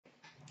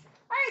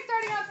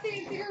starting off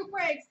CNC group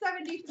break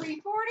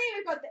 7340.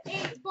 We've got the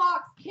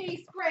 8-box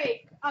case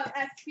break of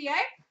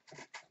SPA.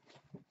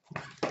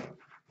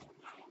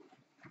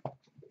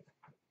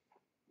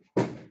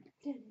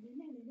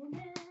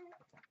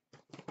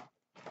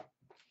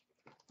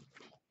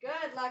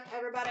 Good luck,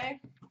 everybody.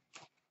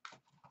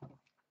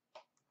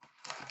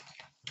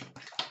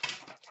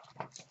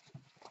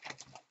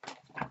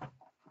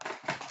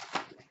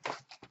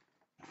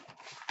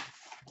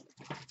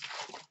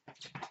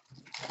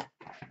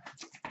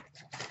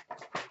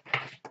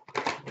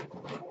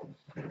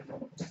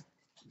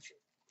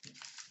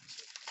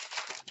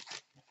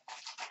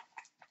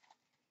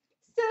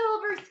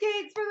 Silver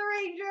skates for the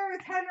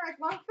Rangers, Henrik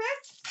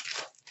Lundqvist.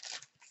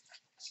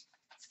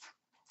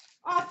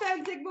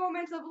 Authentic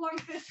moments of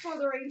Lundqvist for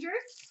the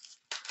Rangers.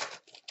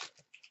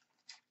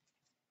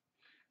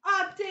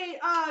 Update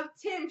of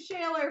Tim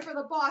Shaler for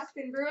the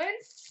Boston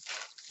Bruins.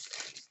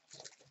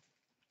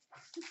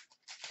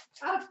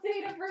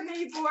 Update of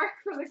Renee Bork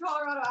for the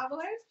Colorado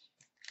Avalanche.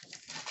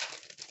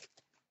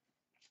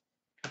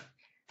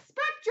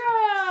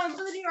 Spectrum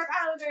for the New York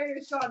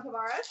Islanders, John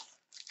Tavares.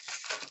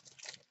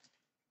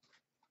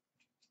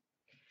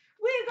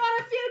 We've got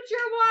a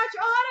Future Watch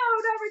Auto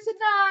number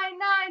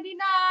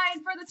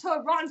 /999 for the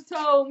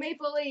Toronto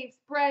Maple Leafs,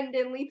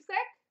 Brendan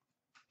Leipsic.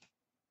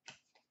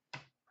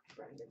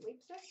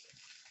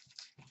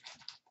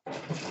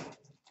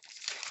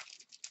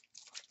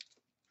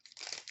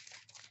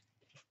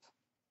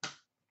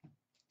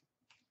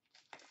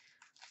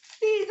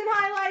 Season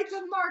highlights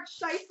of Mark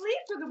Scheifele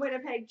for the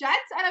Winnipeg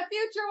Jets, and a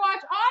Future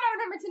Watch Auto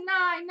number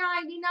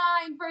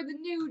 /999 for the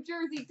New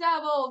Jersey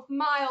Devils,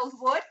 Miles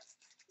Wood.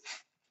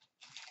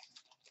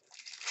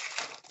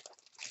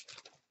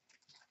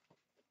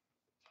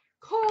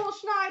 Cole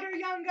Schneider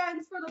Young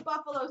Guns for the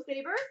Buffalo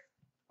Sabres.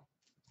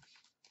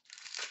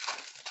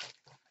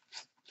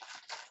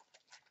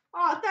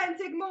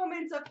 Authentic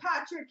moments of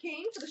Patrick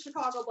Kane for the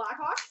Chicago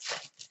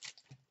Blackhawks.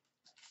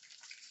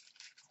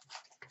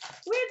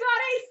 We've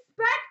got a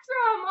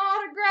Spectrum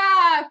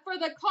autograph for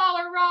the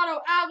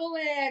Colorado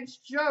Avalanche,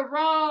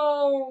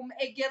 Jarome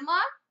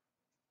Iginla.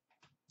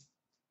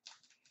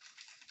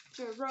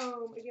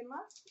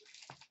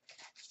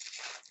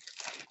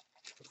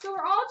 So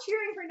we're all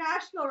cheering for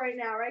Nashville right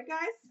now, right,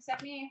 guys?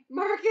 Except me.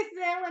 Marcus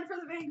Allen for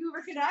the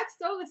Vancouver Canucks.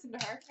 Don't listen to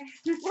her.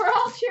 We're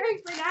all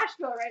cheering for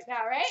Nashville right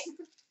now, right?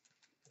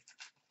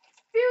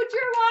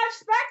 Future Watch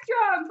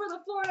Spectrum for the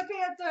Florida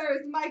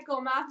Panthers, Michael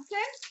Matheson.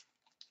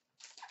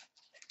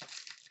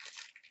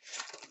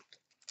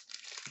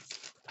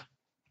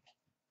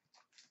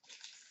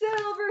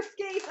 Silver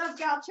skate of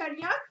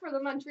Galchenyuk for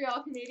the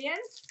Montreal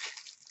Canadiens.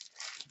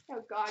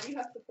 Oh God, you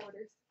have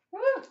supporters.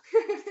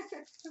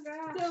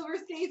 Silver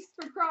skates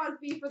for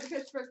Crosby for the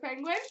Pittsburgh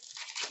Penguins.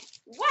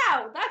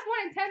 Wow, that's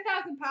 1 in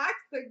 10,000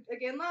 packs.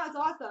 Again, that's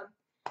awesome.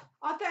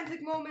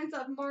 Authentic moments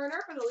of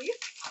Marner for the Leafs.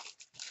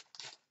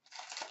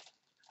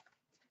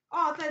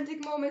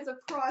 Authentic moments of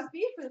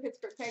Crosby for the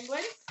Pittsburgh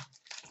Penguins.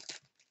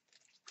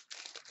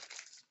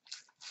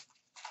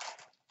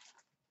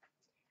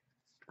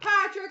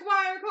 Patrick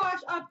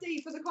Wirekosh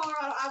update for the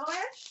Colorado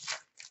Avalanche.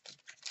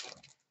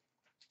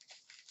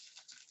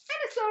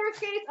 And a silver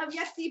skate of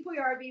Jesse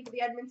Puljujarvi for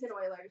the Edmonton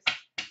Oilers.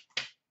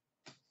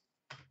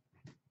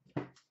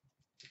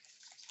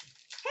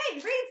 Hey,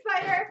 Reed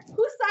Spider,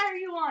 whose side are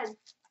you on?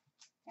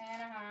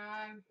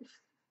 Anaheim.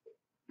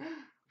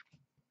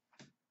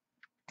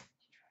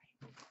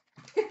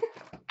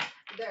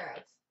 They're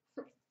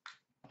out.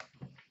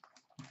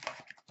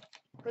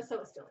 But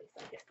so is Philly,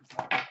 so yeah.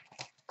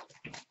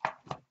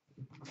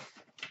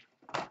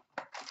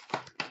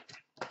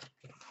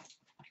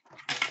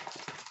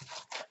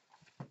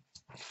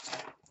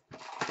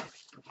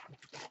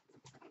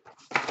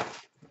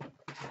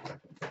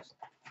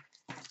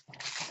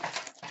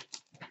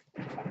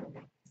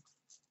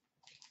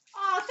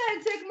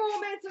 Authentic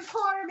moments of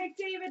Connor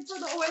McDavid for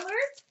the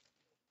Oilers.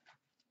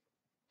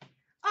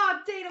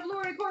 Update of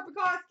Lori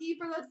Korpikoski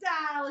for the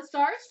Dallas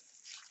Stars.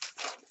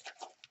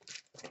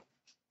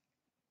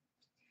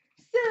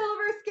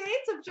 Silver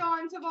skates of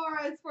John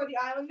Tavares for the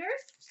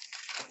Islanders.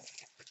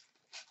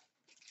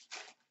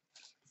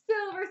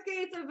 Silver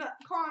skates of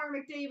Connor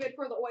McDavid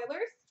for the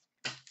Oilers.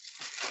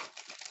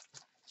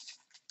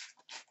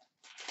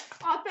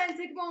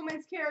 Authentic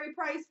moments Carey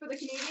Price for the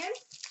Canadiens.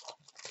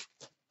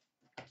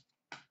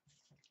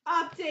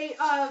 Update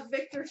of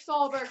Victor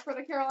Stalberg for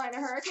the Carolina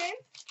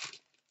Hurricanes.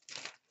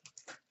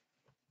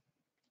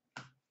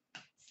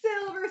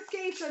 Silver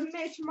skates of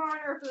Mitch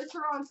Marner for the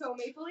Toronto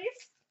Maple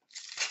Leafs.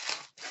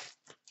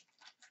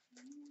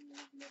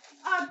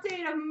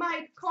 Update of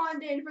Mike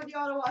Condon for the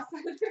Ottawa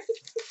Senators.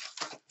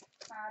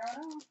 I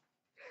don't know.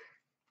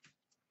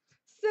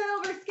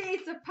 Silver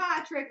skates of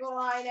Patrick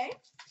Laine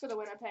for the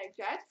Winnipeg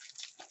Jets.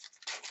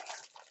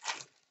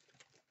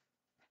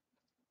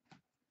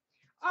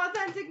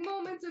 Authentic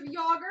moments of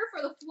Yager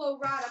for the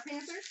Florida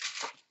Panthers.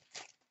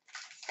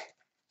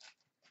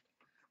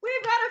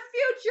 We've got a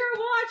Future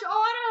Watch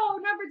Auto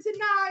number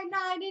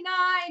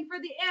 /999 for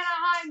the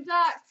Anaheim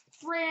Ducks,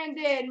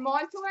 Brandon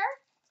Montour.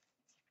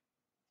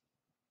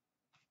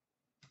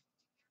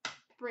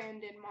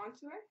 Brandon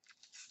Montour.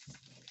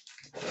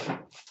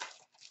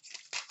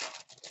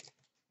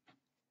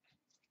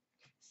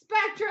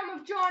 Spectrum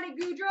of Johnny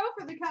Gaudreau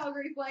for the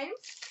Calgary Flames.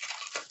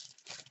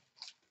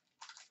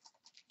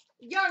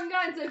 Young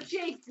Guns of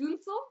Jake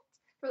Guentzel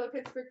for the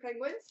Pittsburgh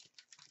Penguins.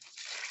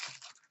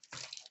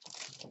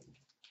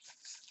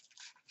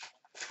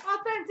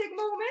 Authentic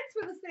Moments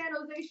for the San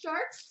Jose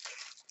Sharks.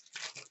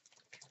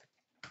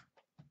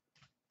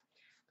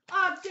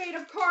 Update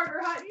of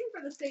Carter Hutton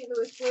for the St.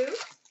 Louis Blues.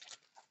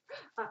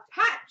 A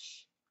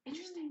patch.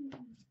 Interesting.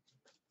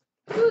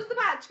 Who's the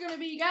patch going to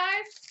be,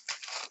 guys?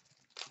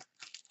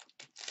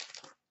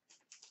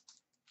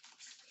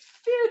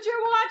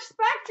 Future Watch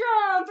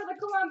Spectrum for the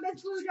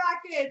Columbus Blue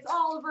Jackets,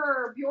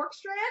 Oliver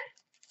Bjorkstrand.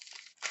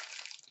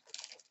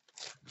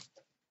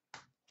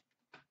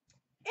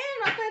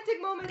 And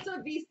Authentic Moments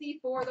of VC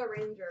for the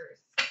Rangers.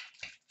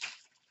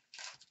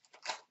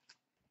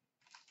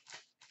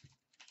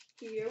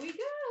 Here we go.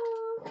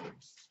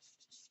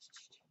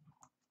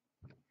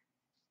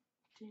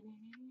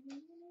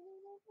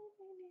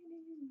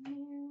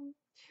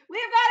 We've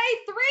got a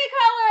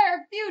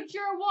 3-color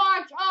Future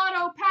Watch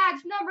Auto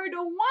Patch numbered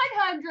to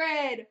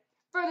 100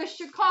 for the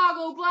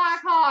Chicago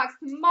Blackhawks,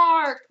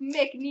 Mark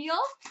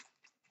McNeil.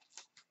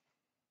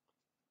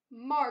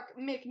 Mark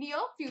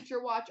McNeil,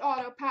 Future Watch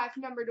Auto Patch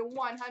numbered to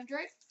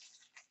 100.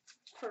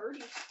 Pretty.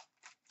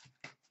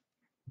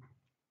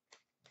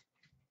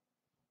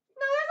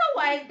 No, there's a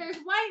white. There's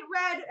white,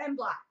 red, and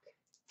black.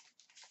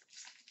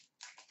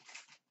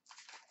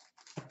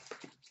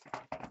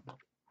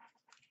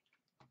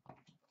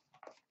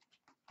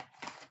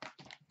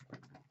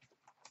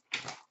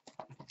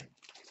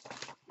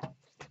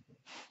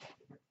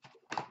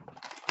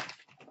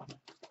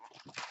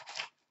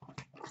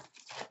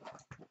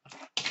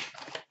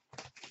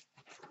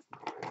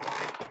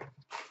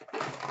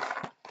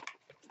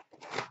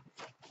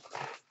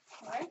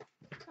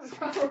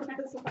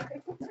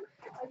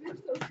 I've been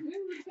so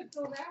smooth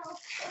until now.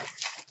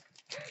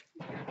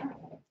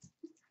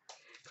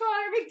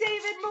 Connor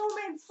McDavid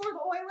Moments for the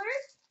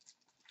Oilers.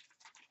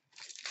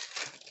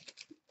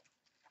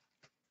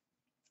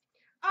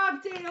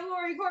 Update of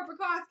Lori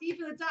Korpikoski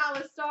for the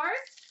Dallas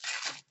Stars.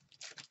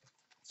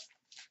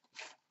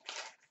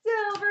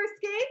 Silver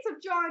Skates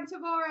of John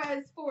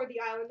Tavares for the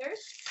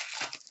Islanders.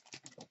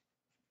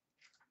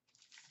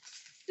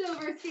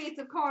 Silver Skates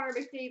of Connor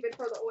McDavid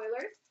for the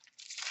Oilers.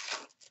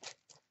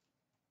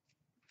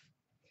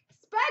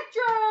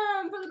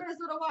 Spectrum for the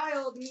Minnesota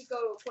Wild,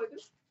 Nico Koivu.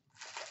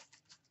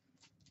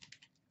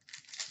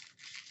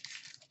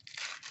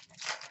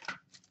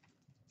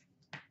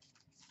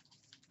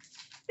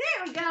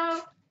 There we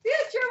go.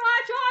 Future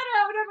Watch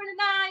Auto number to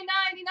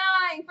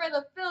 999 for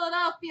the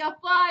Philadelphia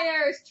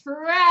Flyers,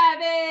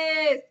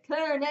 Travis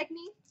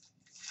Konechny.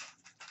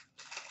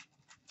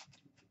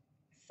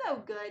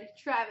 So good,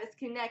 Travis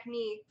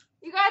Konechny.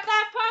 You got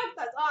that, Punk?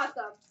 That's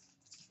awesome.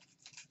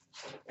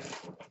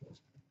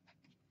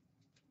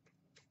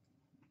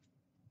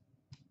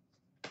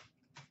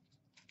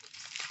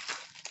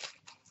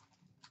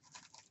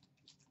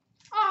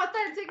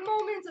 Authentic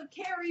Moments of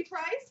Carey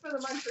Price for the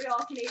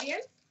Montreal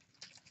Canadiens.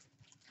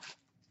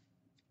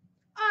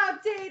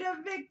 Update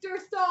of Victor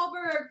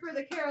Stahlberg for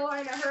the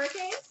Carolina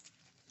Hurricanes.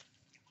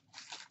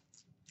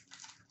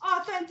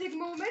 Authentic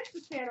Moments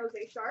of San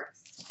Jose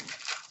Sharks.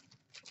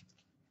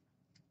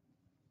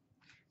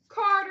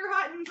 Carter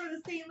Hutton for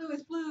the St.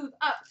 Louis Blues,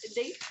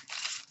 update.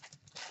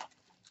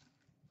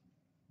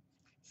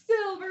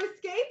 Silver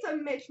Skates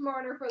of Mitch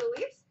Marner for the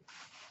Leafs.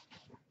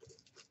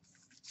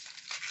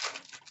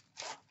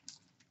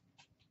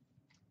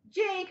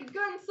 Jake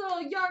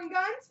Guentzel Young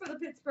Guns for the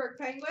Pittsburgh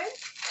Penguins.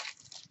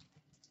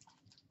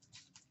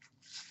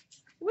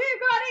 We've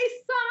got a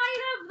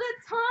Sign of the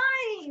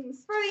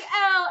Times for the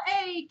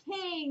LA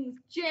Kings,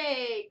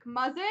 Jake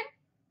Muzzin.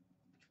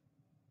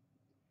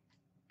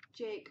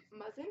 Jake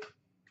Muzzin.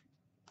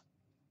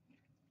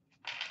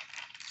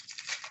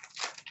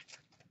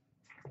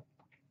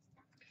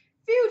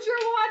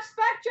 Future Watch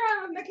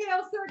Spectrum of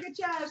Mikhail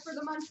Sergachev for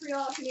the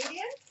Montreal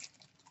Canadiens.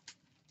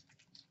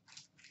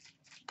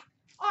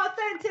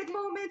 Authentic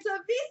Moments of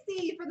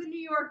VC for the New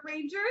York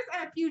Rangers,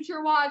 and a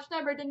Future Watch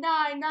number to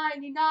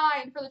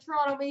 999 for the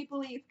Toronto Maple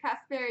Leafs,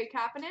 Kasperi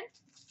Kapanen.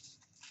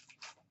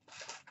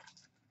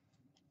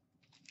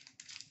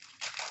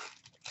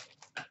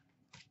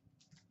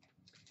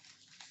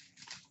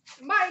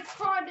 Mike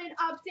Condon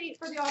update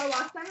for the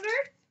Ottawa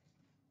Senators.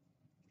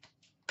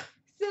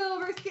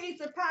 Silver Skates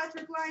of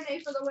Patrick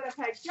Laine for the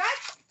Winnipeg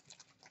Jets.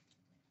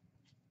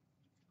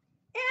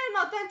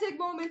 And Authentic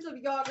Moments of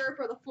Yager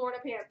for the Florida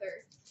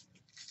Panthers.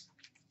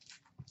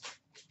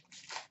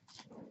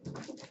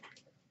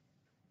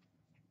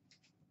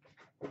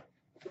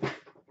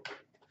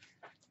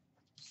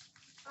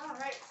 All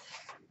right.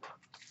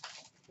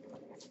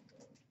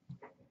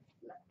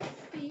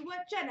 Let's see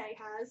what Jenny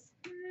has.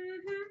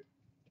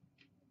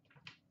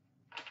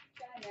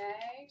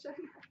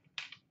 Jenny.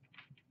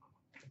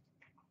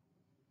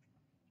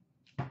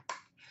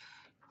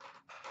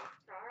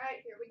 All right,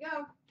 here we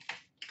go.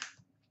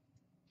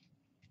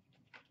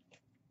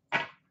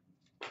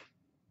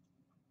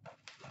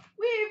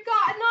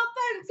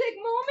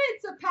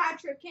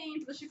 Patrick Kane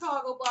for the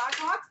Chicago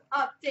Blackhawks.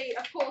 Update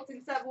of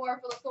Colton Savoie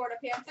for the Florida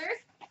Panthers.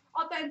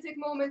 Authentic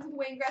moments of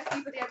Wayne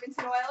Gretzky for the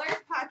Edmonton Oilers.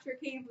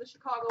 Patrick Kane for the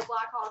Chicago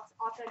Blackhawks.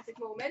 Authentic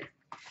moments.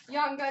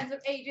 Young Guns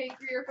of AJ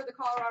Greer for the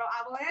Colorado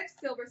Avalanche.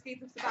 Silver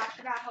Skates of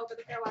Sebastian Aho for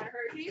the Carolina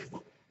Hurricanes.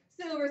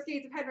 Silver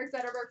Skates of Henrik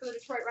Zetterberg for the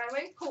Detroit Red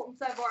Wings. Colton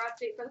Savoie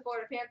update for the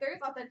Florida Panthers.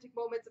 Authentic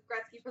moments of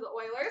Gretzky for the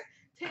Oilers.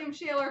 Tim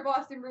Shaler,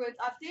 Boston Bruins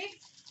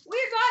update.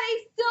 We've got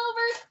a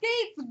Silver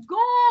Skates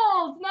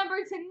Gold, number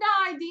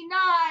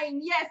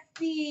 /99. Yes,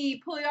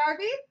 the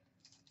Puljujärvi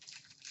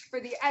for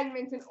the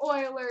Edmonton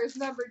Oilers,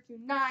 number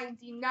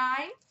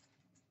 /99.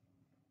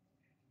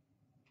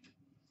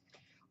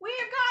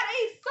 We've got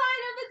a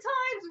Sign of the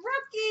Times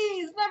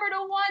Rookies, number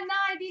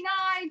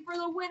 /199 for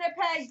the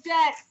Winnipeg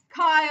Jets,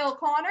 Kyle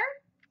Connor.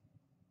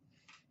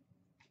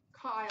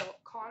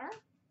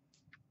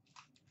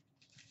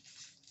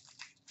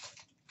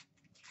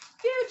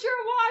 Future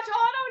Watch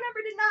Auto,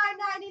 number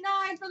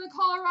 /999 for the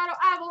Colorado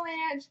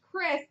Avalanche,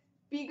 Chris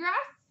Bigras.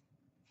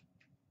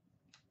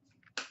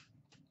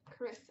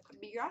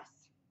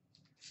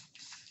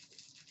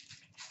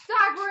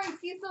 Zach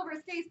Werenski, Silver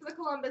Skates for the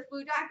Columbus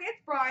Blue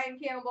Jackets. Brian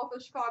Campbell for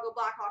the Chicago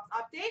Blackhawks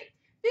update.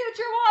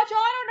 Future Watch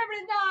Auto, number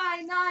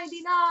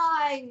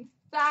 /999,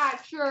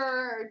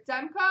 Thatcher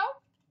Demko.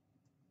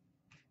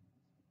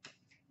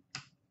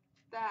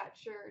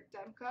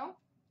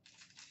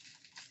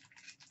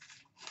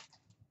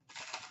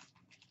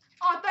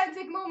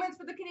 Authentic moments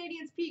for the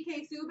Canadiens,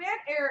 PK Subban.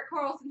 Erik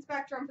Karlsson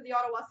Spectrum for the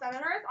Ottawa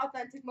Senators.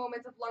 Authentic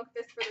moments of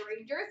Lundqvist for the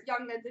Rangers.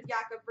 Young Guns of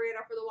Jakob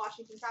Vrana for the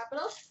Washington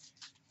Capitals.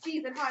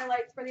 Season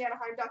highlights for the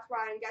Anaheim Ducks,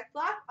 Ryan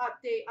Getzlaf.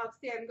 Update of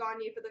Sam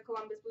Gagner for the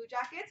Columbus Blue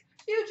Jackets.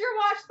 Future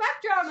Watch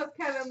Spectrum of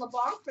Kevin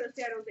LeBlanc for the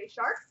San Jose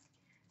Sharks.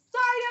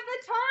 Sign of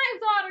the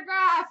Times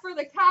autograph for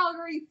the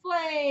Calgary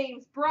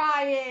Flames,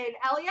 Brian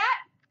Elliott.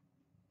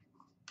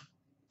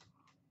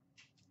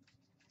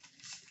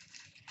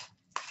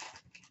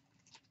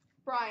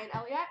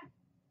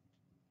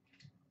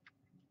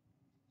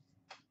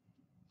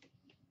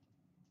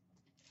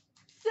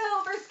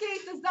 Silver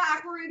Skates of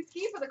Zach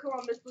Werenski for the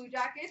Columbus Blue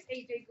Jackets.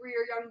 AJ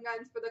Greer, Young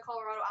Guns for the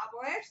Colorado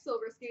Avalanche.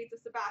 Silver Skates of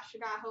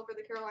Sebastian Aho for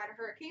the Carolina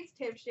Hurricanes.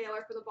 Tim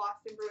Shaler for the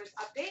Boston Bruins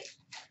update.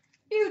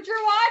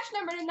 Future Watch,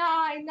 number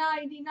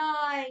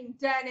 /999,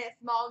 Dennis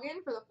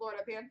Mulligan for the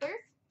Florida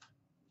Panthers.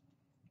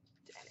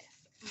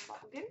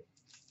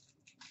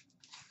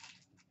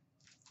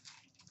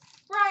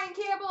 Brian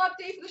Campbell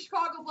update for the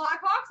Chicago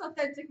Blackhawks.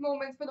 Authentic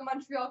moments for the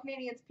Montreal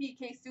Canadiens,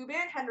 PK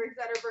Subban. Henrik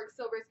Zetterberg,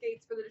 Silver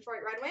Skates for the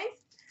Detroit Red Wings.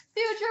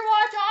 Future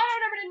Watch Auto,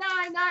 number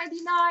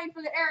 /999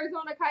 for the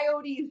Arizona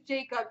Coyotes,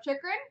 Jakob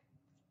Chychrun.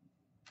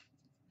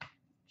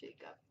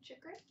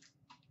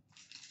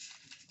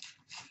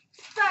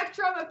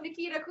 Spectrum of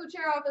Nikita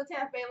Kucherov for the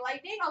Tampa Bay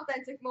Lightning.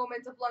 Authentic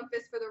moments of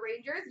Lundqvist for the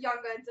Rangers.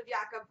 Young Guns of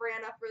Jakob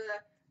Vrana for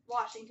the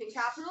Washington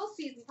Capitals.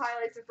 Season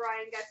highlights of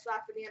Ryan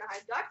Getzlaf for the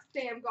Anaheim Ducks.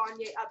 Sam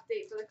Gagner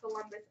update for the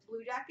Columbus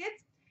Blue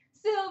Jackets.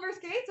 Silver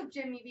Skates of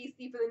Jimmy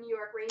Vesey for the New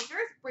York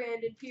Rangers.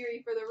 Brandon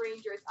Peary for the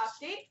Rangers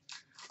update.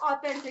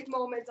 Authentic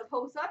moments of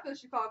Hossa for the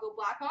Chicago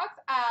Blackhawks.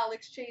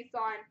 Alex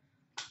Chason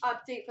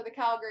update for the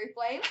Calgary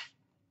Flames.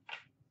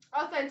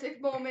 Authentic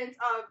moments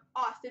of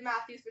Austin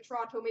Matthews for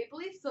Toronto Maple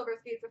Leafs. Silver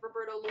Skates of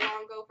Roberto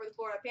Luongo for the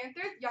Florida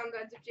Panthers. Young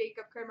Guns of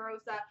Jacob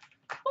Cramarosa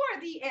for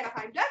the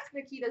Anaheim Ducks.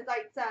 Nikita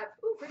Zaitsev,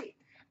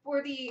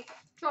 for the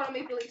Toronto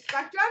Maple Leafs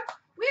Spectrum.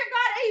 We've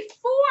got a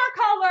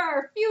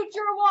 4-color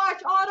Future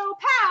Watch Auto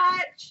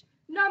Patch,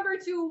 number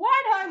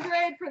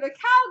 /100 for the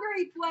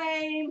Calgary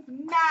Flames,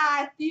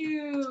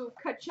 Matthew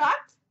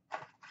Tkachuk.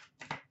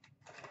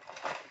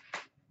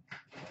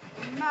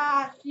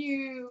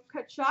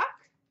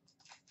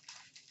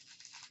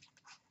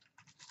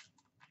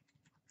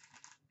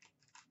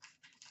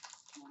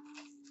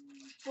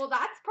 Well,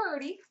 that's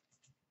pretty.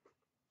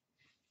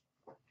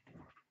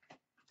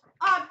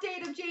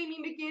 Update of Jamie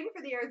McGinn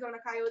for the Arizona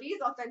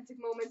Coyotes. Authentic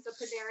moments of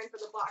Panarin for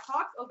the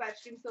Blackhawks.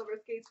 Ovechkin Silver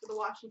Skates for the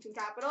Washington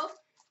Capitals.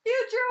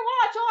 Future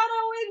Watch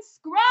Auto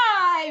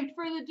inscribed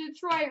for the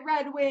Detroit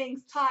Red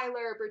Wings,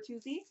 Tyler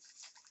Bertuzzi.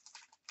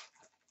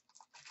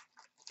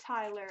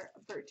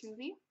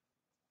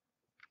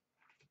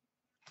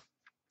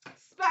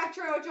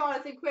 Spectro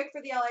Jonathan Quick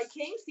for the LA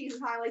Kings.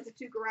 Season highlights of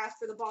Tuukka Rask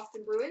for the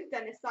Boston Bruins.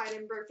 Dennis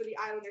Seidenberg for the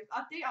Islanders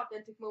update.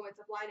 Authentic moments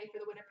of Laine for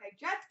the Winnipeg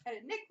Jets.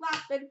 And Nick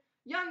Glassman,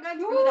 Young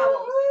Guns for the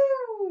Devils.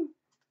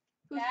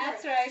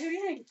 That's right. Who do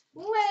you think?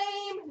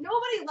 Lame.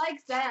 Nobody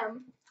likes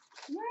them.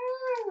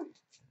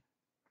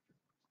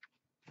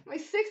 My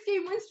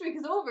 6-game win streak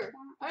is over.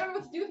 I don't know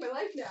what to do with my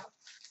life now.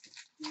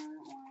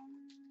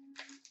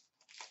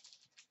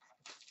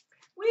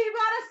 We've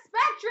got a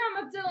Spectrum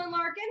of Dylan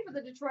Larkin for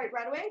the Detroit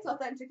Red Wings.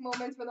 Authentic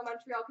moments for the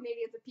Montreal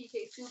Canadiens of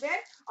PK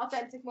Subban.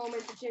 Authentic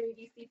moments of Jimmy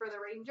Vesey for the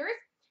Rangers.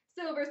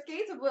 Silver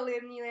Skates of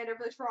William Nylander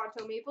for the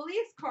Toronto Maple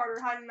Leafs. Carter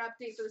Hutton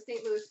update for the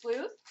St. Louis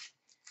Blues.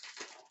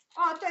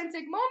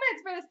 Authentic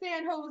moments for the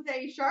San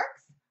Jose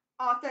Sharks.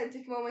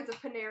 Authentic moments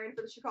of Panarin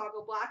for the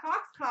Chicago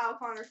Blackhawks. Kyle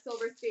Connor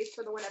Silver Skates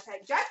for the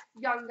Winnipeg Jets.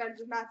 Young Guns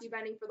of Matthew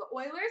Benning for the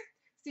Oilers.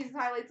 Season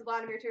highlights of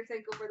Vladimir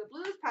Tarasenko for the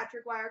Blues.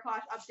 Patrick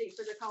Wirecosh update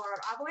for the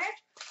Colorado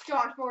Avalanche.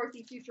 Josh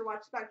Morrissey Future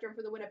Watch Spectrum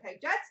for the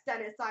Winnipeg Jets.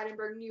 Dennis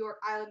Seidenberg New York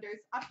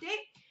Islanders update.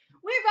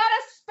 We've got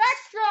a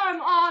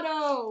Spectrum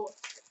auto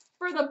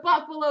for the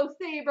Buffalo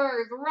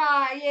Sabres.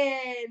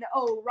 Ryan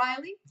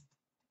O'Reilly.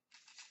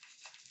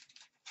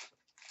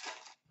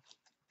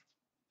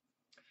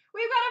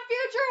 We've got a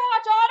Future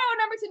Watch auto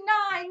number to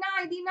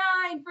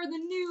 999 for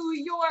the New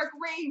York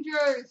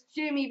Rangers.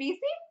 Jimmy Vesey.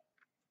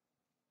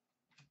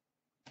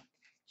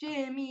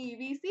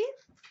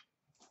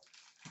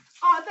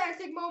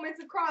 Authentic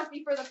moments of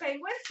Crosby for the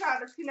Penguins.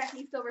 Travis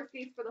Konecny Silver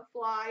Skates for the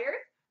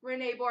Flyers.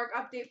 Renee Borg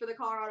update for the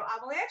Colorado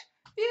Avalanche.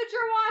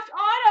 Future Watch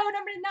auto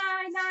number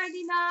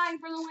 999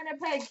 for the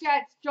Winnipeg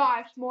Jets.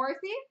 Josh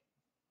Morrissey.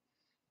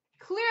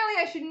 Clearly,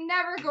 I should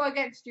never go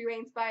against you,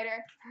 Rain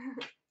Spider.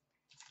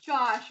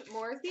 Josh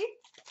Morrissey.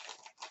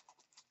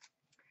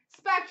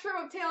 Spectrum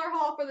of Taylor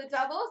Hall for the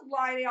Devils.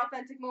 Line A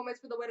authentic moments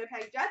for the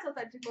Winnipeg Jets.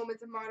 Authentic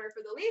moments of Marner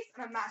for the Leafs.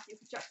 And a Matthew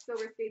Tkachuk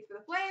Silver Skates for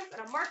the Flames.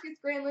 And a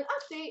Marcus Granlund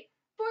update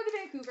for the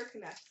Vancouver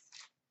Canucks.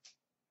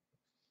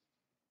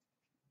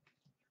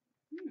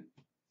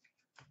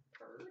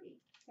 Pretty.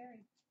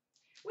 Very.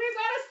 We've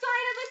got a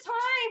Sign of the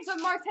Times of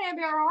Martin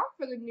Biron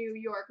for the New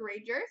York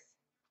Rangers.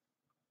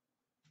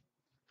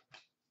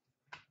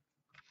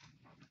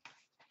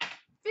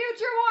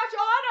 Future Watch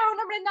auto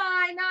number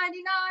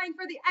 999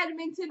 for the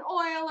Edmonton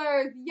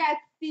Oilers.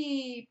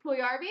 Yetsi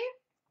Puljujarvi.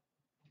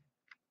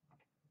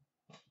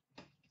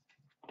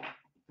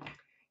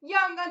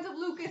 Young Guns of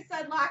Lucas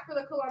Sedlak for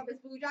the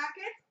Columbus Blue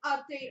Jackets.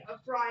 Update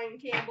of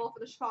Brian Campbell for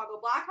the Chicago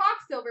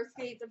Blackhawks. Silver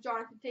Skates of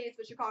Jonathan Toews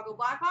for the Chicago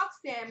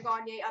Blackhawks. Sam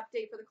Gagner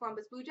update for the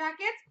Columbus Blue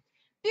Jackets.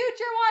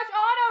 Future Watch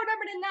auto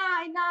number to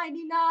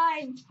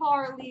 999.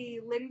 Charlie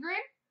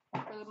Lindgren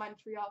for the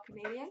Montreal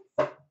Canadiens.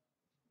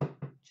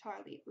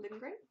 Charlie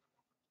Lindgren.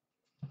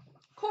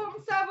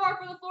 Colton Savard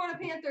for the Florida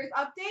Panthers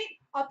update.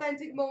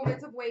 Authentic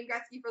moments of Wayne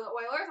Gretzky for the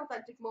Oilers.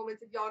 Authentic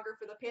moments of Yager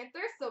for the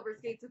Panthers. Silver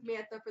Skates of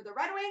Mantha for the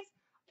Red Wings.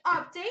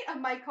 Update of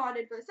Mike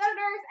Condon for the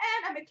Senators.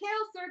 And a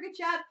Mikhail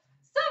Sergachev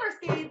Silver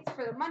Skates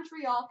for the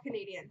Montreal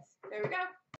Canadiens. There we go.